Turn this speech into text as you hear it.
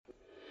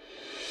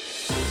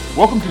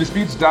Welcome to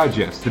Disputes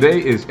Digest.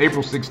 Today is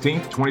April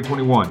 16th,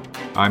 2021.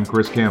 I'm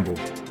Chris Campbell.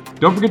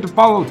 Don't forget to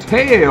follow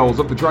Tales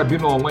of the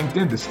Tribunal on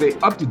LinkedIn to stay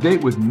up to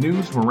date with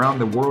news from around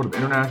the world of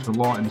international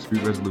law and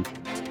dispute resolution.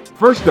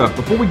 First up,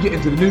 before we get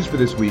into the news for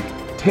this week,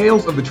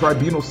 Tales of the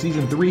Tribunal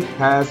Season 3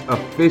 has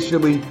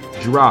officially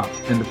dropped,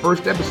 and the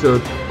first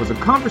episode was a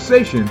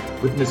conversation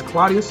with Ms.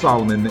 Claudia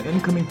Solomon, the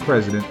incoming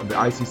president of the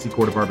ICC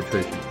Court of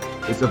Arbitration.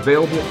 It's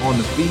available on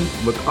the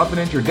feed. Look up an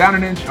inch or down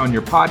an inch on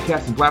your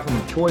podcasting platform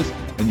of choice,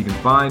 and you can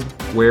find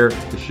where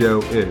the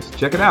show is.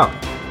 Check it out.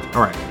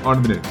 All right,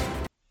 on to the news.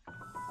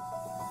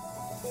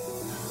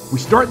 We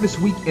start this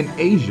week in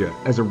Asia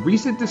as a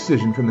recent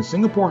decision from the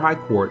Singapore High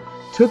Court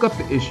took up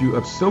the issue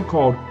of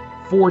so-called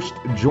forced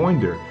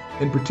joinder,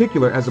 in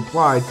particular as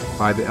applied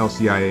by the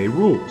LCIA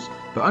rules.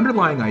 The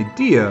underlying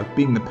idea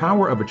being the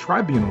power of a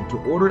tribunal to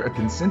order a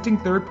consenting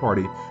third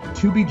party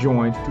to be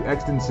joined to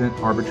extant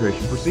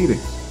arbitration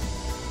proceedings,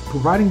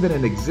 providing that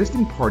an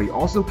existing party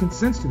also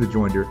consents to the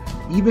joinder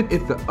even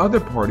if the other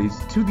parties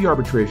to the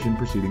arbitration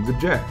proceedings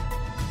object.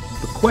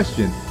 The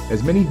question,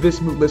 as many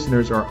Vismoot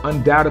listeners are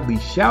undoubtedly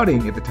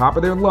shouting at the top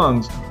of their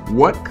lungs,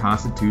 what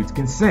constitutes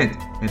consent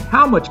and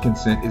how much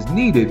consent is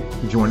needed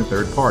to join a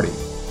third party?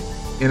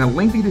 In a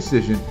lengthy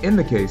decision in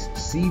the case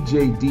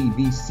CJD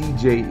v.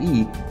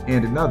 CJE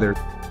and another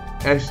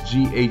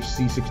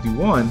SGHC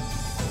 61,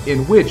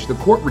 in which the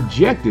court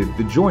rejected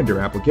the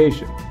joinder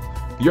application.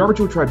 The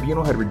arbitral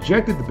tribunal had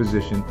rejected the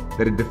position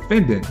that a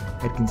defendant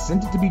had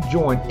consented to be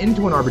joined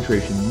into an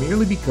arbitration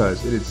merely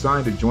because it had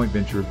signed a joint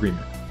venture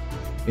agreement.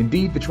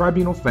 Indeed, the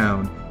tribunal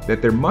found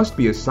that there must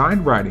be a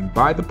signed writing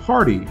by the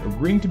party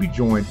agreeing to be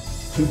joined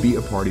to be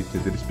a party to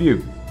the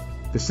dispute.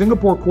 The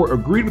Singapore court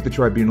agreed with the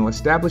tribunal,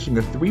 establishing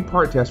a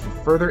three-part test for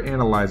further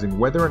analyzing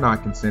whether or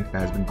not consent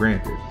has been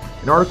granted.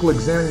 An article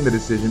examining the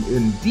decision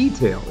in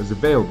detail is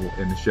available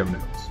in the show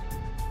notes.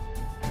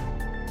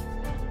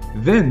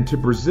 Then to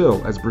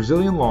Brazil, as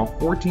Brazilian Law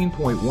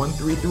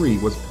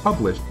 14.133 was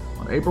published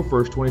on April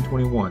 1st,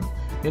 2021,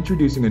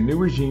 introducing a new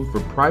regime for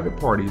private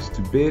parties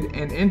to bid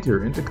and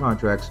enter into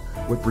contracts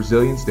with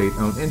Brazilian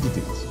state-owned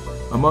entities.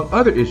 Among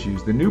other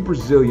issues, the new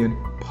Brazilian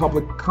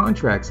Public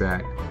Contracts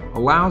Act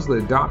allows the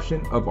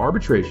adoption of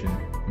arbitration,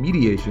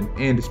 mediation,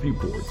 and dispute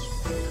boards.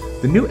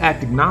 The new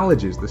act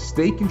acknowledges the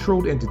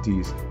state-controlled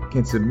entities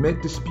can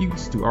submit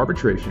disputes to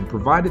arbitration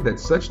provided that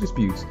such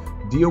disputes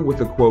deal with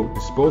the, quote,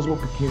 disposable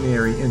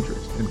pecuniary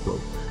interest, end quote,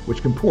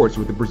 which comports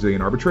with the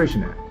Brazilian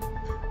Arbitration Act.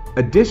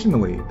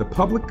 Additionally, the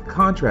Public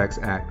Contracts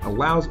Act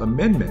allows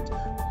amendment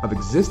of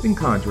existing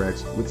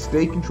contracts with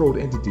state-controlled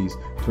entities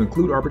to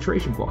include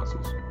arbitration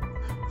clauses.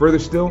 Further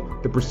still,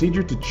 the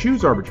procedure to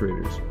choose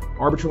arbitrators,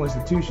 arbitral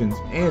institutions,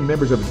 and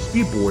members of the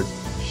dispute boards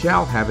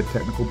shall have a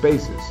technical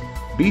basis,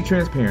 be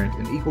transparent,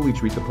 and equally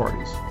treat the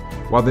parties.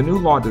 While the new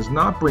law does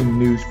not bring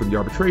news for the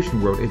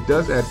arbitration world, it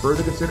does add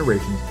further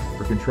considerations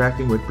for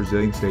contracting with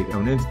Brazilian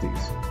state-owned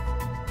entities.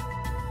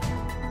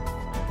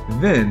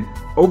 Then,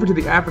 over to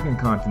the African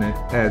continent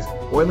as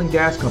oil and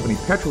gas company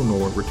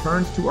Petronor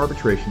returns to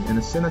arbitration in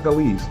a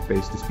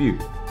Senegalese-based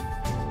dispute.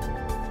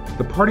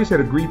 The parties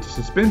had agreed to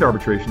suspend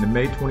arbitration in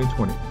May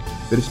 2020.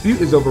 The dispute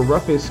is over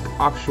Rufisque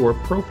Offshore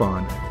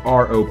Profond,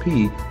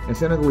 ROP, and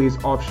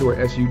Senegalese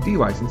offshore SUD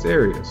license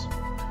areas.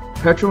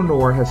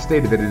 Petronor has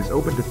stated that it is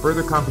open to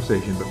further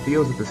conversation but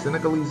feels that the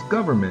Senegalese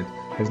government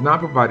has not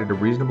provided a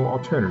reasonable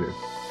alternative.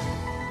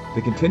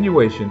 The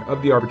continuation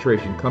of the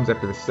arbitration comes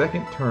after the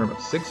second term of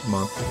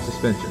 6-month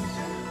suspensions.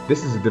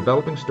 This is a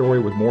developing story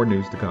with more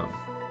news to come.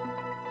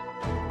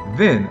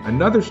 Then,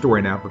 another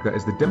story in Africa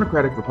as the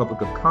Democratic Republic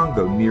of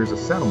Congo nears a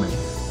settlement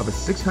of a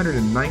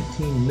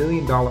 $619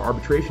 million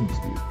arbitration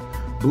dispute.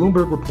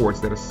 Bloomberg reports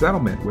that a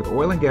settlement with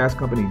oil and gas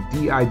company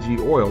DIG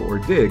Oil, or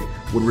DIG,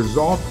 would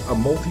resolve a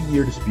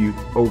multi-year dispute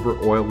over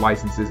oil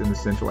licenses in the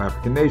Central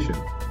African nation.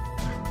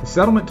 The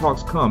settlement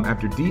talks come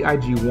after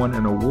DIG won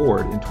an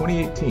award in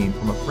 2018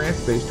 from a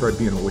France-based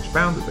tribunal which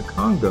found that the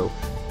Congo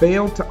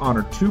failed to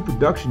honor 2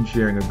 production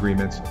sharing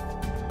agreements.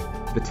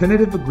 The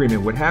tentative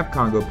agreement would have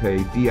Congo pay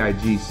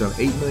DIG some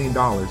 $8 million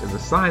as a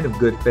sign of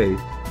good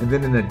faith, and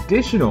then an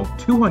additional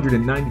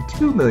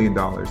 $292 million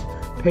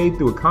paid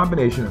through a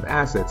combination of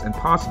assets and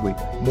possibly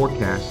more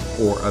cash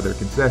or other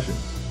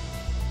concessions.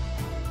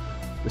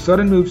 The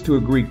sudden moves to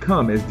agree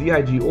come as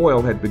DIG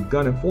Oil had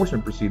begun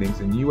enforcement proceedings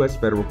in U.S.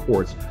 federal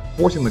courts,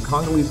 forcing the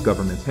Congolese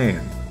government's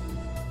hand.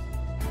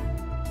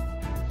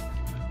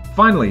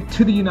 Finally,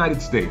 to the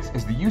United States,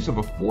 as the use of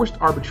a forced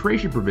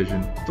arbitration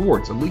provision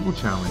thwarts a legal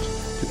challenge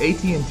to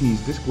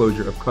AT&T's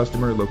disclosure of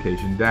customer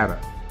location data.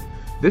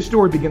 This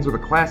story begins with a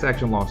class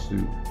action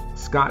lawsuit,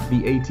 Scott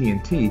v.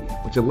 AT&T,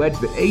 which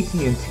alleged that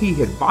AT&T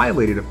had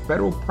violated a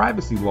federal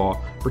privacy law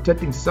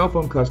protecting cell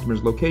phone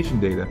customers' location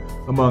data,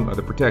 among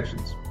other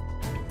protections.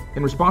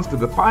 In response to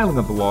the filing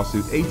of the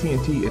lawsuit,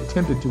 AT&T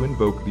attempted to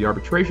invoke the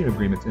arbitration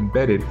agreements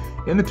embedded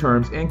in the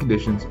terms and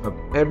conditions of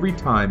every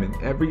time and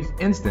every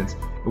instance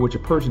in which a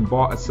person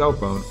bought a cell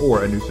phone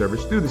or a new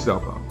service through the cell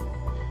phone.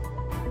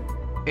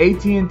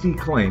 AT&T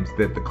claims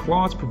that the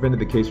clause prevented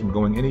the case from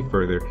going any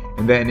further,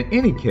 and that in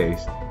any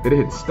case, that it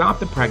had stopped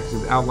the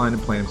practices outlined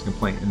in plaintiff's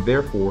complaint, and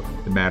therefore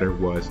the matter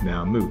was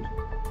now moot.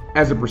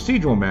 As a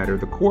procedural matter,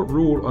 the court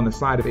ruled on the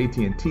side of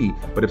AT&T,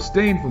 but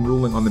abstained from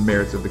ruling on the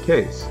merits of the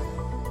case,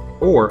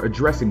 or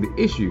addressing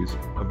the issues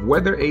of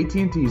whether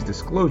AT&T's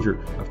disclosure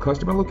of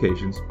customer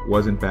locations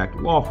was in fact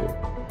lawful.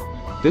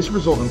 This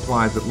result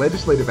implies that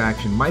legislative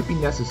action might be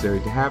necessary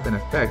to have an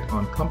effect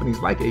on companies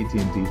like AT&T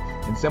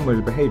and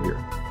similar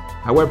behavior.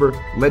 However,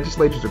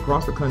 legislatures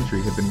across the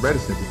country have been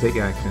reticent to take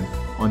action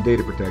on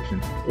data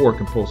protection or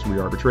compulsory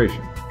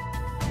arbitration.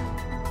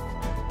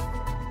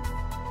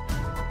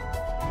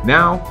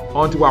 Now,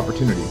 on to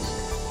opportunities.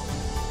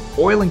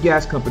 Oil and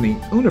gas company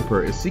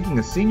Uniper is seeking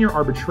a senior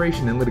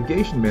arbitration and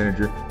litigation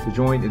manager to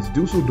join its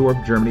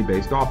Dusseldorf,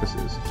 Germany-based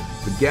offices.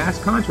 The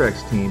gas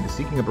contracts team is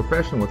seeking a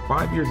professional with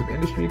 5 years of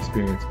industry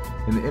experience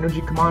in the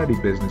energy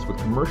commodity business with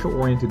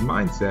commercial-oriented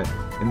mindset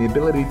and the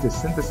ability to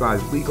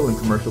synthesize legal and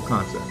commercial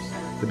concepts.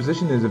 The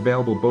position is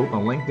available both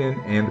on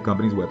LinkedIn and the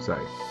company's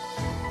website.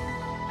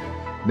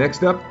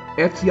 Next up,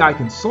 FTI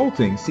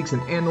Consulting seeks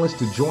an analyst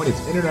to join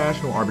its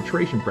international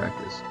arbitration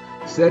practice.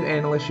 Said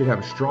analyst should have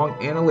a strong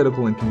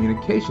analytical and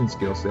communication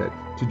skill set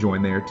to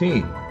join their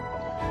team.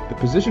 The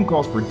position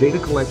calls for data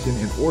collection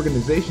and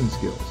organization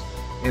skills,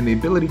 and the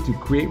ability to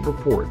create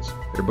reports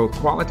that are both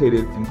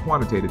qualitative and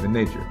quantitative in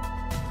nature.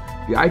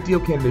 The ideal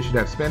candidate should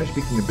have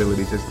Spanish-speaking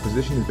abilities, as the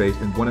position is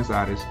based in Buenos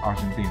Aires,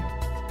 Argentina.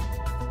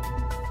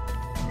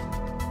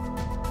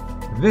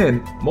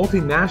 Then,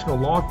 multinational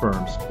law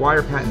firm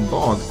Squire Patton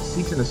Boggs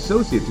seeks an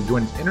associate to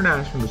join its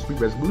international dispute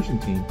resolution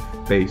team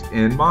based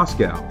in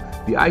Moscow.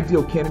 The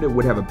ideal candidate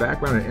would have a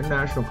background in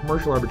international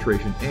commercial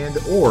arbitration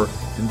and/or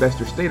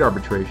investor-state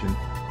arbitration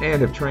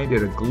and have trained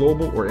at a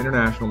global or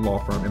international law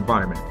firm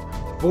environment.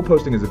 The full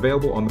posting is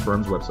available on the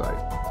firm's website.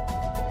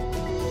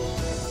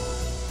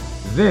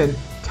 Then,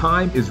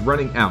 time is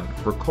running out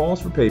for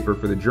calls for paper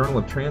for the Journal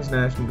of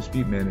Transnational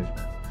Dispute Management,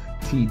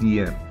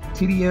 TDM.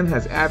 TDM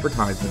has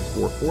advertisements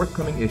for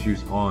forthcoming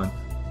issues on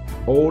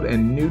old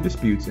and new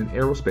disputes in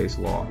aerospace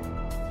law,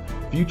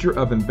 future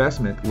of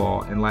investment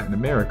law in Latin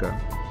America,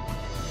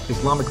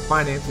 Islamic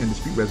finance and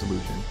dispute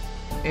resolution,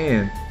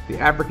 and the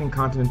African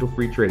Continental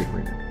Free Trade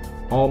Agreement.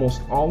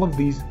 Almost all of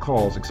these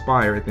calls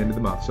expire at the end of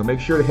the month, so make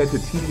sure to head to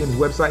TDM's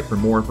website for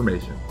more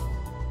information.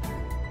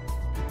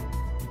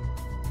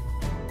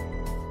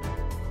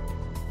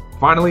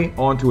 Finally,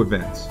 on to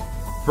events.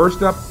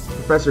 First up,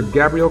 Professor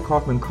Gabrielle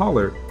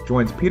Kaufman-Koller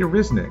joins Peter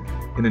Risnick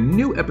in a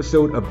new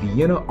episode of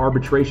Vienna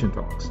Arbitration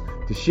Talks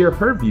to share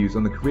her views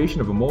on the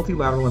creation of a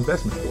multilateral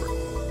investment court.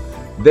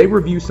 They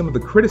review some of the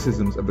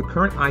criticisms of the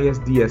current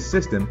ISDS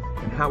system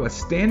and how a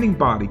standing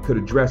body could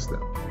address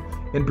them.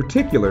 In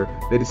particular,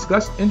 they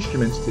discuss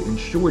instruments to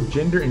ensure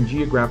gender and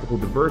geographical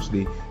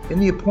diversity in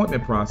the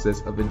appointment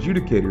process of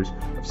adjudicators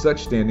of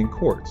such standing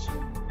courts.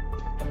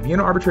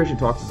 Vienna Arbitration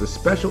Talks is a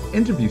special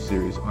interview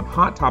series on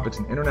hot topics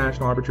in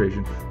international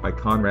arbitration by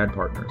Conrad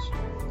Partners.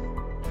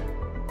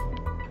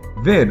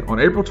 Then, on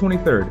April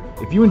 23rd,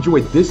 if you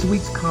enjoyed this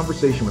week's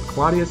conversation with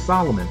Claudia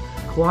Solomon,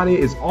 Claudia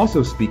is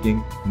also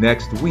speaking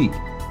next week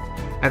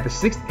at the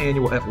 6th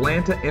Annual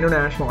Atlanta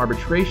International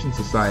Arbitration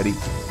Society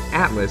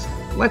Atlas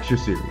Lecture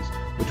Series,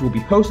 which will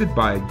be hosted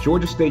by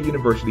Georgia State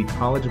University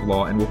College of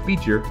Law and will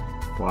feature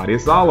Claudia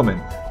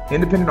Solomon,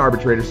 independent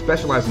arbitrator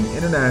specializing in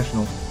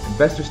international,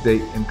 investor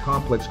state, and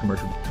complex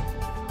commercial.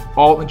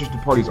 All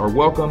interested parties are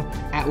welcome.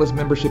 Atlas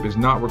membership is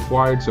not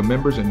required, so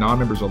members and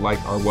non-members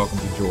alike are welcome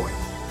to join.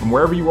 From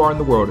wherever you are in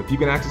the world, if you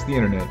can access the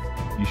internet,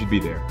 you should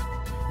be there.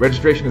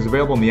 Registration is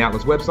available on the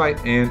Atlas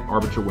website and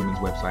Arbitra Women's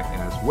website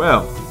as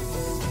well.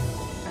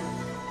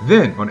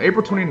 Then, on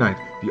April 29th,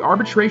 the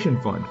Arbitration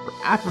Fund for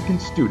African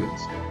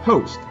Students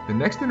hosts the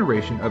next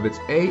iteration of its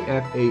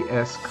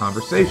AFAS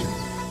Conversations.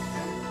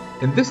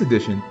 In this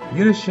edition,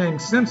 Eunice Shang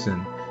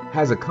Simpson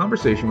has a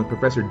conversation with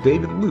Professor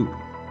David Loop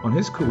on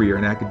his career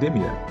in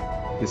academia,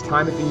 his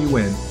time at the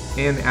UN,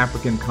 and the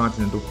African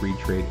Continental Free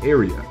Trade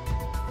Area.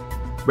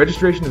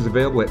 Registration is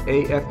available at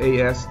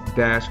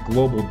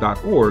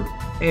afas-global.org,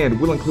 and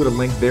we'll include a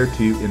link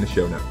thereto in the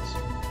show notes.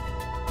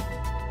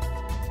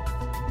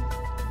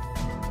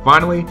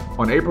 Finally,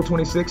 on April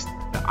 26th,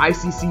 the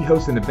ICC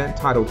hosts an event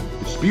titled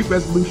Dispute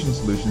Resolution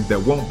Solutions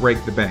That Won't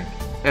Break the Bank,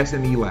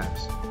 SME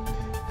Labs.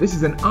 This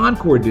is an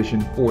encore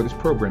edition for this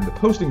program. The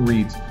posting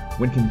reads,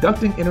 when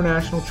conducting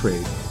international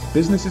trade,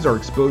 businesses are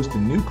exposed to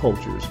new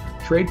cultures,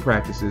 trade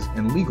practices,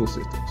 and legal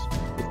systems.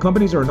 If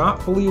companies are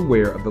not fully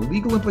aware of the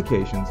legal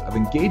implications of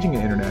engaging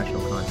in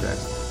international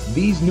contracts,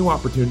 these new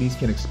opportunities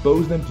can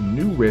expose them to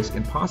new risks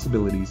and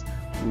possibilities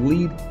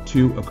lead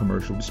to a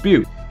commercial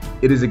dispute.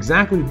 It is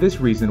exactly this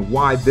reason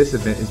why this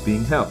event is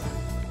being held.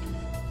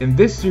 In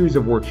this series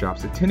of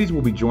workshops, attendees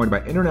will be joined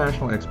by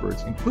international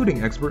experts,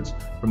 including experts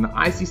from the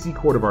ICC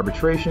Court of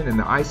Arbitration and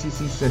the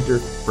ICC Center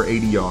for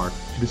ADR,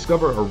 to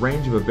discover a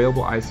range of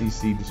available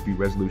ICC dispute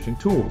resolution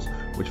tools,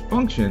 which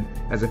function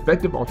as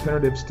effective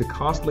alternatives to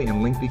costly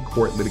and lengthy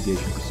court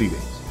litigation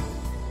proceedings.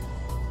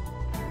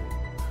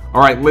 All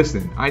right,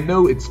 listen, I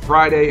know it's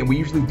Friday and we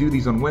usually do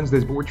these on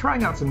Wednesdays, but we're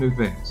trying out some new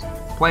things.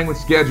 Playing with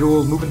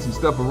schedules, moving some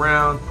stuff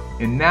around,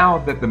 and now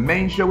that the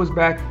main show is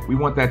back, we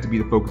want that to be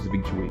the focus of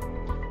each week.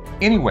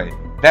 Anyway,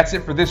 that's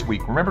it for this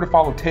week. Remember to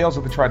follow Tales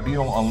of the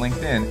Tribunal on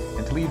LinkedIn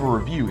and to leave a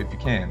review if you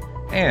can,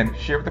 and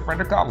share with a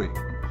friend or colleague.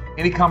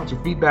 Any comments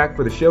or feedback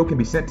for the show can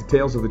be sent to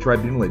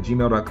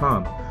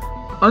talesofthetribunal@gmail.com.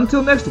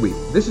 Until next week,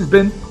 this has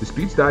been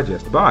Disputes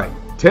Digest by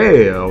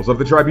Tales of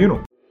the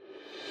Tribunal.